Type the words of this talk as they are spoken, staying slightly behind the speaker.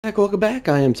Welcome back.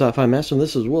 I am SyFy Master, and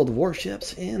this is World of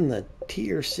Warships in the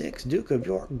Tier 6 Duke of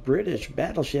York British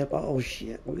Battleship. Oh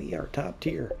shit, we are top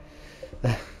tier.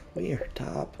 We are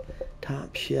top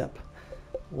ship.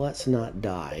 Let's not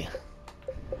die.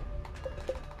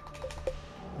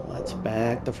 Let's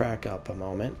back the frack up a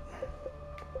moment.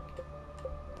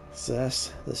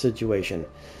 Assess the situation.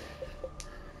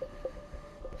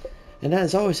 And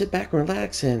as always, sit back and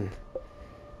relax and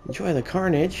enjoy the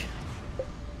carnage.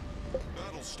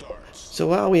 So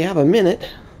while we have a minute,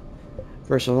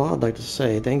 first of all, I'd like to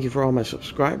say thank you for all my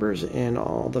subscribers and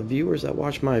all the viewers that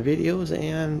watch my videos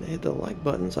and hit the like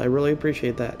buttons. I really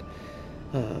appreciate that.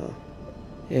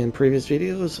 In previous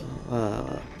videos,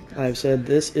 I've said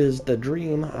this is the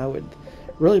dream. I would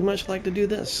really much like to do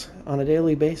this on a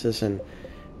daily basis and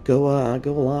go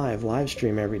live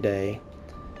stream every day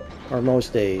or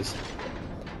most days.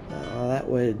 That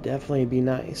would definitely be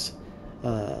nice.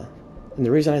 And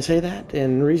the reason I say that,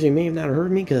 and the reason you may have not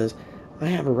heard me, because I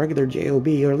have a regular job,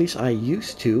 or at least I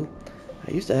used to.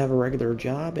 I used to have a regular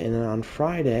job, and then on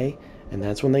Friday, and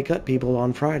that's when they cut people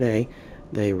on Friday,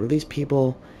 they release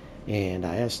people, and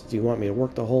I asked, do you want me to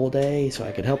work the whole day so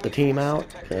I could help the team out?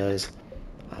 Because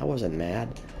I wasn't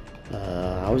mad.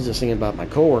 I was just thinking about my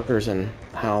coworkers and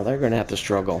how they're going to have to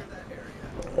struggle.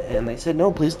 And they said, no,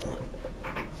 please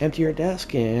empty your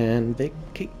desk and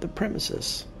vacate the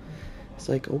premises. It's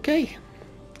like, okay,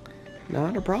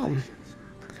 not a problem.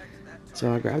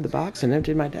 So I grabbed the box and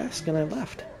emptied my desk and I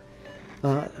left.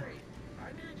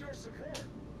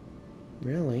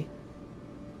 Really?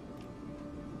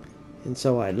 And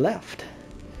so I left.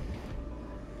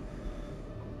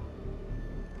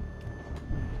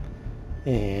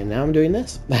 And now I'm doing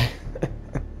this.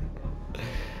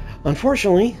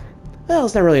 Unfortunately, well,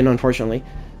 it's not really an unfortunately.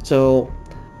 So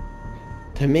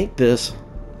to make this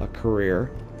a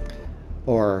career,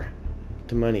 or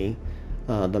to money,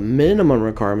 the minimum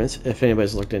requirements, if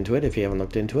anybody's looked into it, if you haven't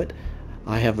looked into it,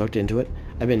 I have looked into it.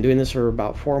 I've been doing this for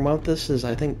about 4 months. This is,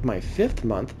 I think, my 5th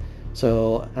month,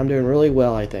 so I'm doing really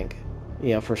well, I think,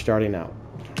 for starting out.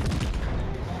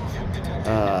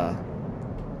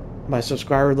 My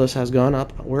subscriber list has gone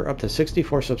up. We're up to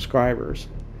 64 subscribers,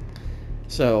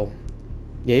 so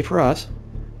yay for us.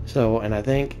 So, and I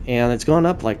think, and it's gone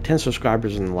up like 10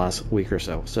 subscribers in the last week or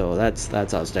so, so that's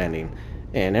outstanding.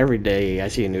 And every day I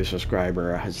see a new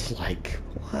subscriber, I was like,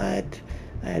 what?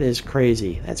 That is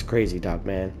crazy. That's crazy talk,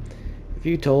 man. If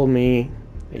you told me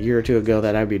a year or two ago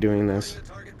that I'd be doing this,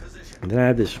 then I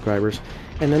have the subscribers.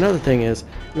 And another thing is,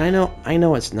 and I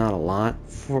know it's not a lot,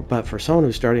 but for someone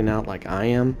who's starting out like I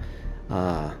am,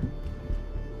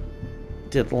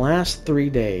 the last 3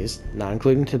 days, not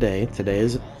including today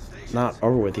is not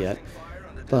over with yet,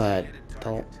 but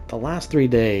the last 3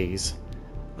 days,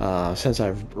 since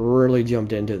I've really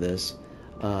jumped into this,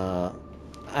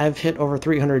 I've hit over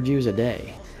 300 views a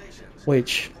day,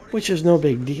 which is no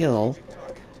big deal.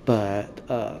 But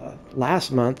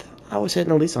last month I was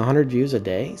hitting at least 100 views a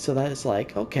day, so that's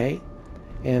like, okay.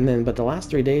 And then, but the last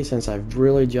 3 days since I've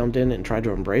really jumped in and tried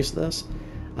to embrace this,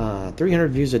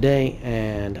 300 views a day.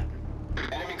 And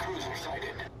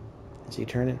is he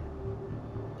turning?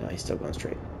 No, he's still going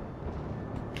straight.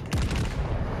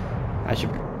 I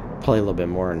should play a little bit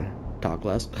more and talk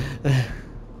less.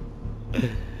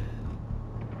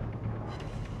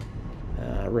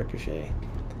 Ricochet,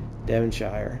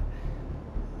 Devonshire.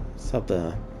 Let's help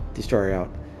the destroyer out.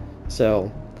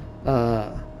 So,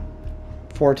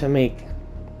 to make,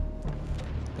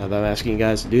 I'm asking you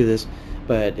guys to do this,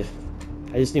 but if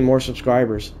I just need more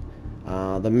subscribers.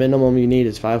 The minimum you need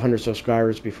is 500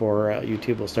 subscribers before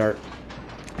YouTube will start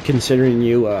considering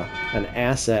you an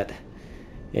asset,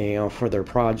 for their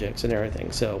projects and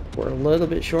everything. So we're a little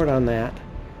bit short on that.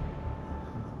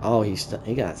 Oh, he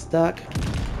got stuck.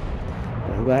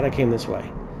 And I'm glad I came this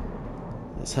way.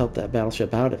 Let's help that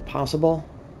battleship out if possible.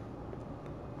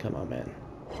 Come on, man.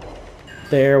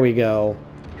 There we go.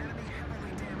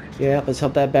 Yeah, let's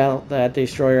help that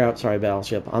destroyer out. Sorry,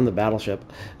 battleship. On the battleship.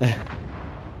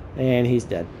 And he's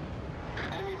dead.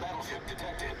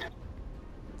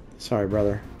 Sorry,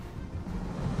 brother.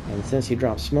 And since he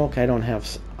dropped smoke, I don't have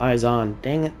eyes on.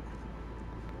 Dang it.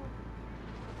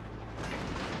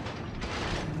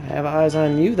 I have eyes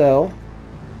on you, though.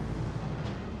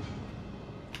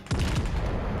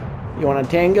 You want to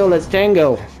tango? Let's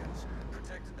tango.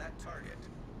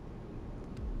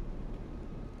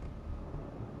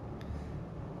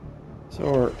 So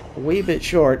we're a wee bit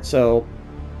short, so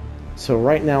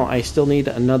right now I still need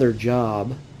another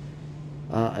job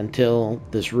until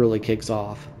this really kicks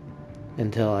off.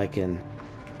 Until I can,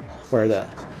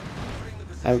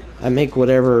 I make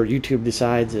whatever YouTube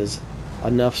decides is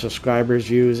enough subscribers,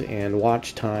 views, and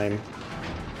watch time.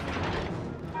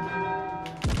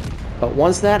 But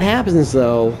once that happens,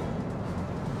 though,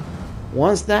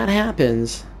 once that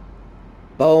happens,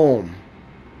 boom.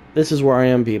 This is where I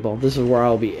am, people. This is where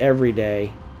I'll be every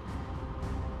day.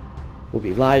 We'll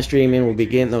be live streaming. We'll be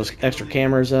getting those extra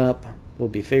cameras up. We'll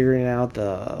be figuring out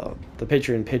the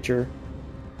picture-in-picture.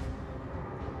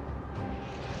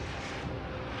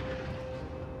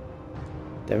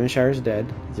 Devonshire's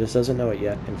dead. He just doesn't know it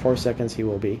yet. In 4 seconds, he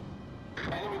will be.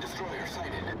 Enemy destroyer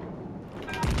sighted.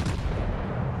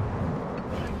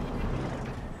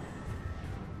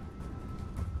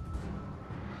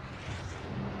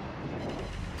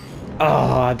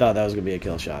 Oh, I thought that was going to be a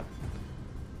kill shot.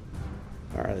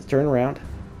 Alright, let's turn around.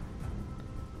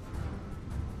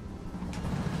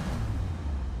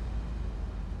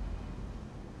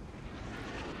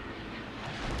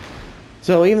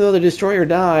 So even though the destroyer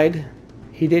died,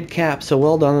 he did cap, so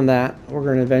well done on that. We're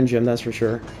going to avenge him, that's for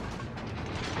sure.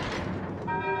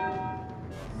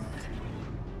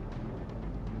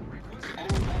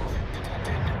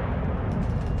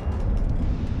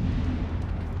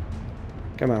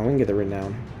 Come on, we can get the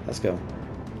renown. Let's go.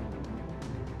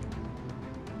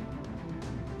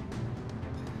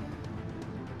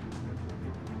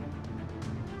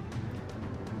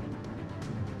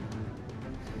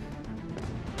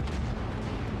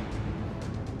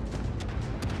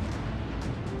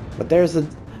 But there's the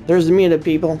meetup,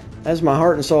 people. That's my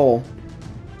heart and soul.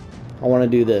 I want to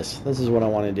do this. This is what I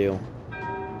want to do.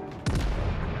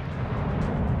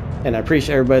 And I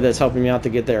appreciate everybody that's helping me out to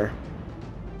get there.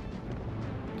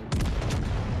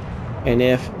 And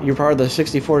if you're part of the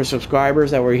 64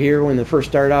 subscribers that were here when they first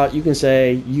started out, you can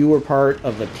say you were part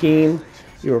of the team.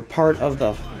 You were part of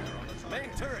the...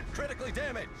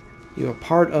 You were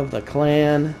part of the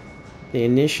clan, the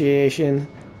initiation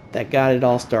that got it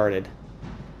all started.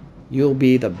 You'll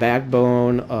be the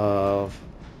backbone of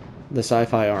the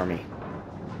SyFy army.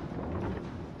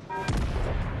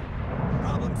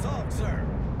 Problem solved, sir.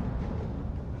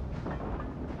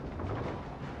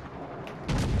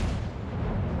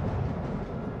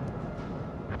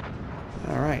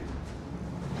 All right.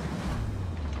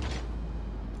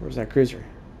 Where's that cruiser?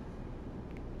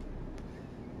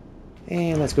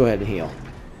 And let's go ahead and heal.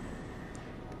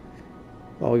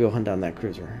 While we go hunt down that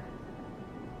cruiser.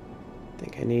 I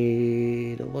think I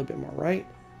need a little bit more right.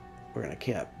 We're gonna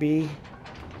cap B.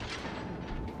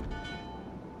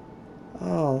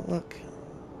 Oh, look.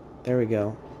 There we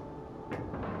go.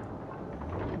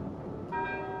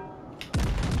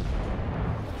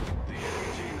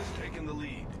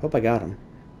 Hope I got him.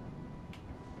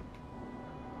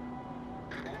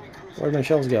 Where'd my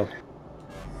shells go?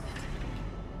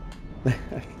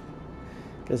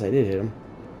 Guess I did hit him.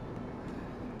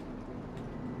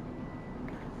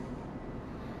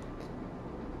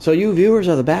 So you viewers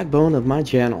are the backbone of my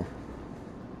channel.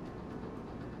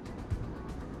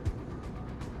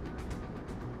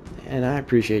 And I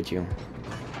appreciate you.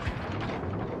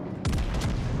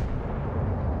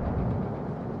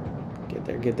 Get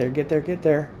there, get there, get there, get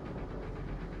there.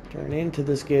 Turn into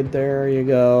the skid. There you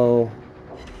go.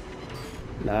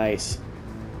 Nice.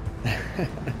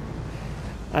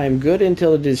 I'm good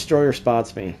until the destroyer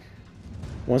spots me.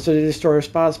 Once the destroyer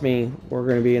spots me, we're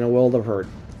going to be in a world of hurt.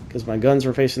 Because my guns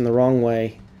are facing the wrong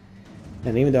way.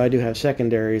 And even though I do have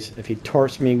secondaries, if he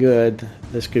torps me good,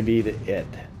 this could be it.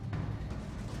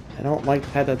 I don't like the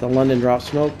fact that the London drops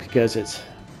smoke because it's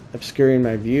obscuring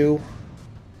my view.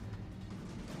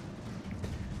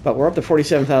 But we're up to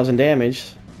 47,000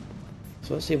 damage.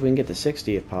 So let's see if we can get to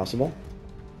 60 if possible.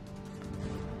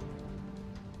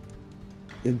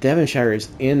 The Devonshire is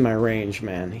in my range,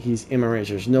 man. He's in my range.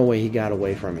 There's no way he got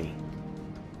away from me.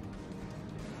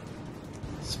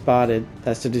 Spotted.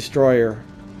 That's the destroyer.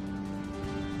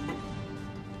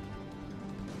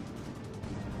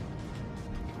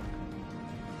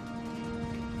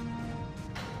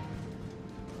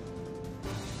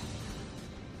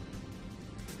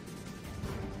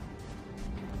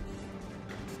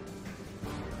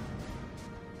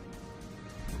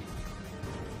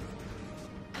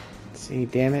 See,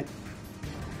 damn it.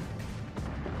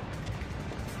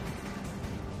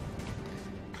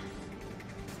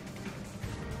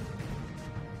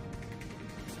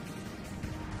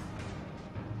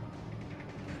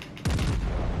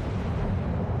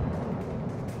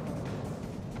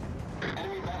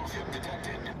 Enemy battleship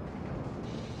detected.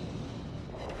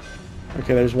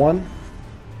 Okay, there's one.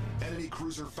 Enemy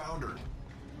cruiser foundered.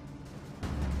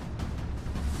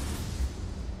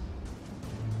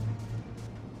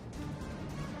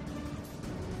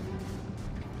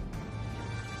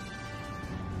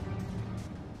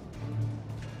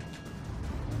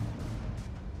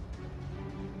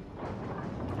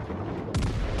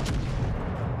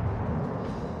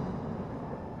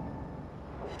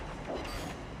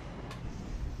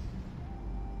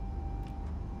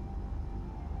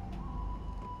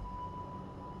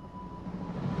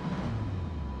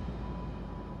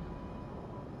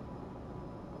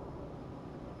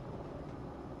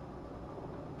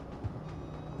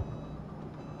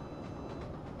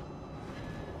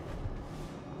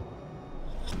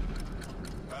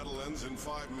 battle ends in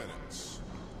 5 minutes.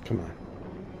 Come on.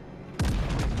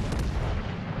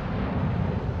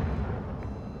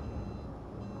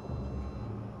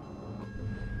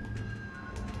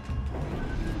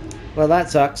 Well, that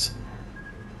sucks.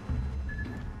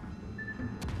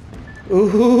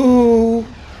 Ooh!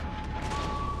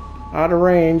 Out of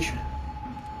range.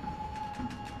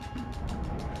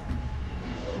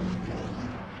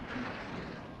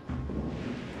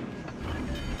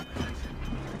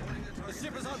 The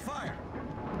ship is on fire.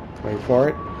 Wait for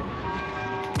it.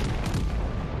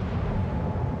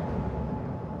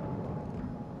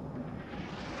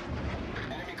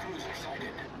 Enemy cruiser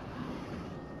sighted.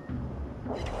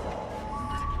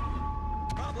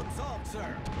 Problem solved,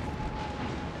 sir.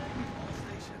 All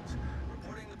stations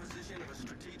reporting the position of a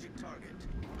strategic target.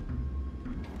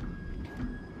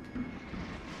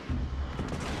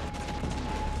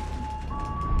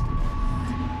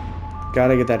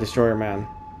 Gotta get that destroyer, man.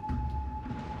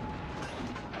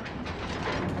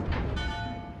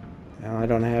 Now I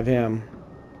don't have him.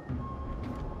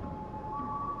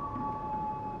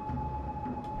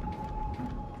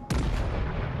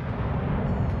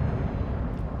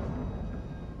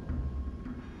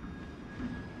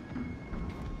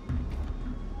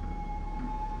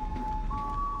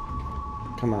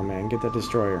 Come on, man. Get that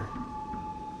destroyer.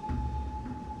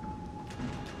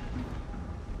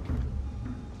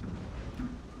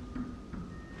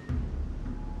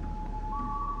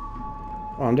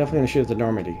 Oh, I'm definitely going to shoot at the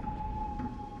Normandy.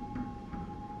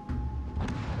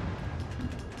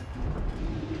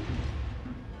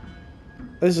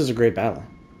 This is a great battle.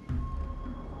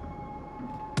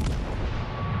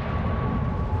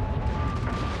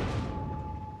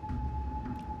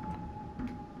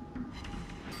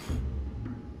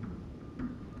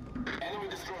 Enemy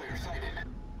destroyer sighted.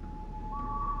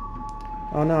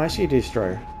 Oh no, I see a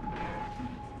destroyer.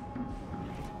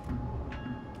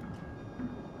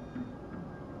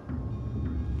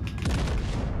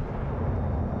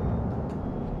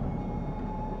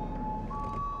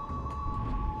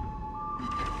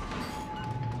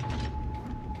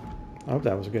 I hope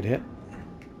that was a good hit.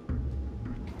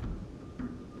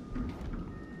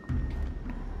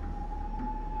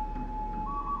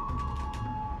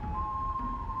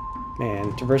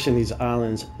 Man, traversing these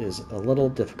islands is a little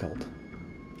difficult.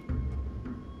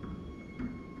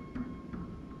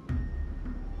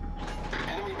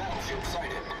 Enemy battleship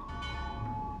sighted.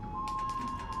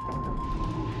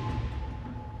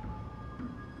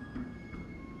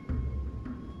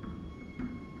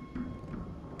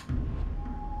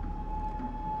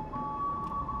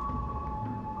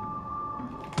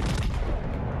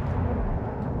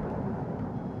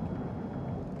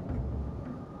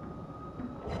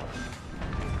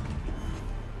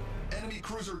 Enemy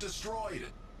cruiser destroyed.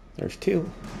 There's two.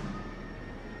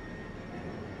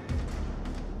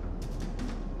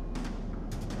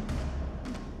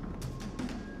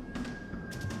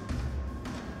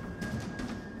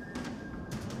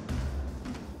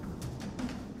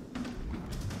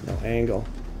 No angle.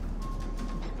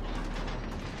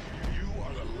 You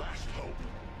are the last hope.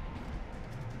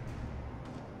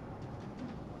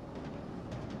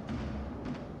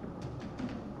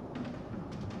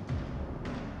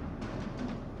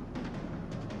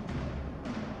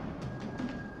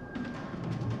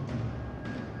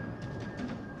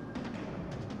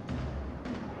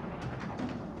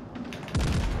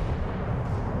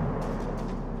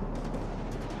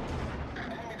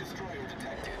 Enemy destroyer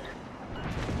detected.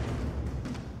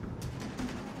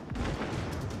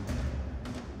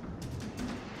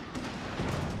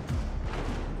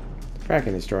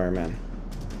 Cracking destroyer, man.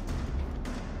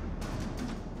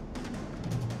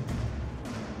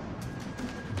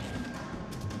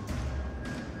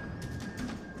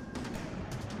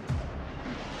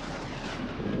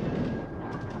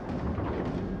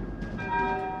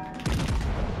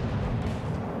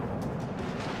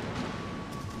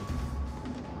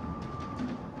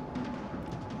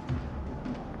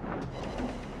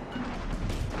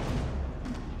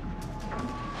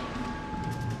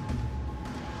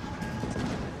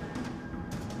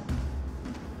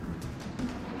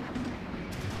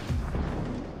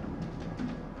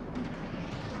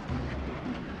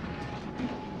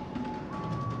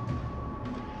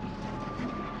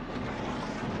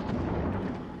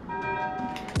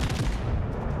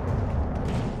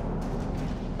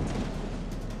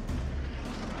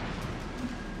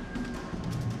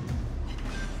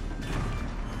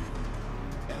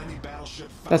 Enemy battleship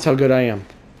found. That's how good I am.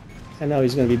 I know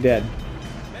he's going to be dead.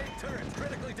 Main turret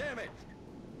critically damaged.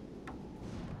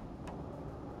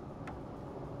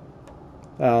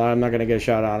 Oh, I'm not going to get a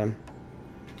shot on him.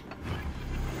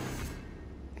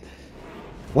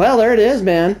 Well, there it is,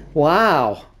 man.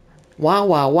 Wow. Wow,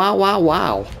 wow, wow,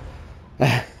 wow,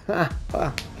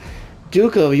 wow.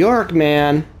 Duke of York,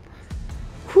 man.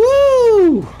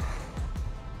 Whoo!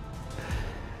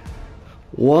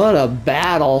 What a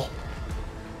battle.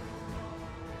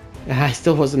 I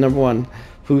still wasn't number one.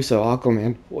 Fuso,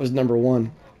 Aquaman, was number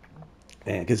one.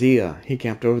 Man, because he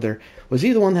camped over there. Was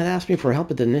he the one that asked me for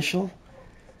help at the initial?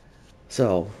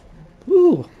 So,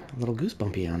 woo, a little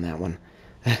goosebumpy on that one.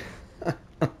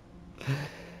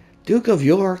 Duke of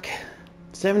York,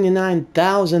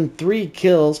 79,000, 3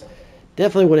 kills.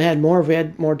 Definitely would have had more if we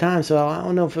had more time, so I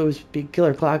don't know if it was big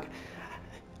Killer Clock.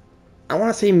 I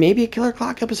want to say maybe a Killer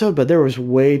Clock episode, but there was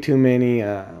way too many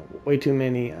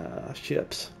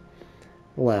ships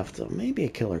left. So maybe a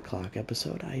Killer Clock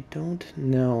episode. I don't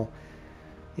know.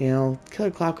 You know,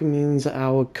 Killer Clock means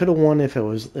I could have won if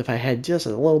I had just a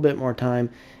little bit more time,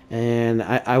 and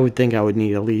I would think I would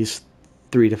need at least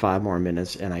 3 to 5 more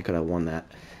minutes, and I could have won that.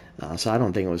 So I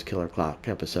don't think it was Killer Clock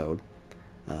episode.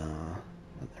 The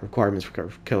requirements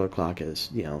for Killer Clock is,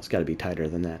 you know, it's got to be tighter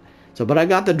than that. So, but I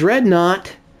got the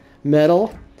Dreadnought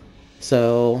medal.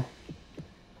 So,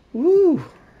 woo,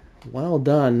 well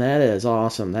done. That is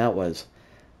awesome. That was,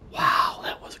 wow,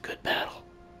 that was a good battle.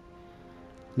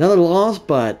 Another loss,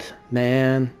 but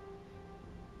man,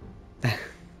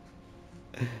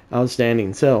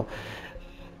 outstanding. So,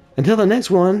 until the next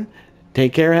one,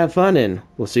 take care, have fun, and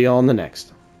we'll see you all in the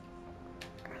next.